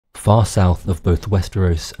Far south of both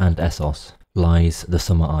Westeros and Essos lies the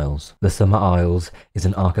Summer Isles. The Summer Isles is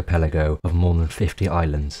an archipelago of more than 50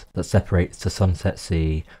 islands that separates the Sunset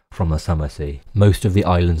Sea from the Summer Sea. Most of the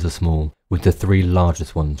islands are small, with the three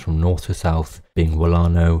largest ones from north to south being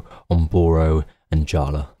Willano, Omboro, and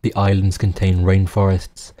Jala. The islands contain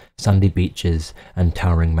rainforests, sandy beaches, and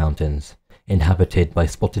towering mountains, inhabited by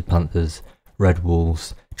spotted panthers, red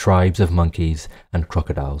wolves, tribes of monkeys, and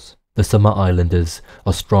crocodiles. The Summer Islanders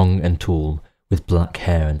are strong and tall, with black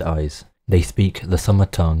hair and eyes. They speak the Summer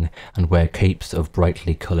tongue and wear capes of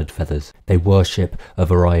brightly coloured feathers. They worship a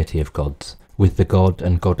variety of gods, with the god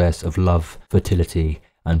and goddess of love, fertility,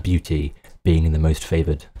 and beauty being the most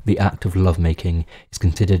favoured. The act of lovemaking is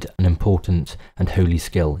considered an important and holy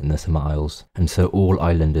skill in the Summer Isles, and so all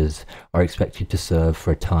islanders are expected to serve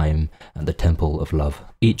for a time at the Temple of Love.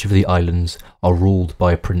 Each of the islands are ruled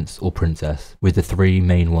by a prince or princess, with the three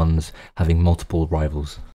main ones having multiple rivals.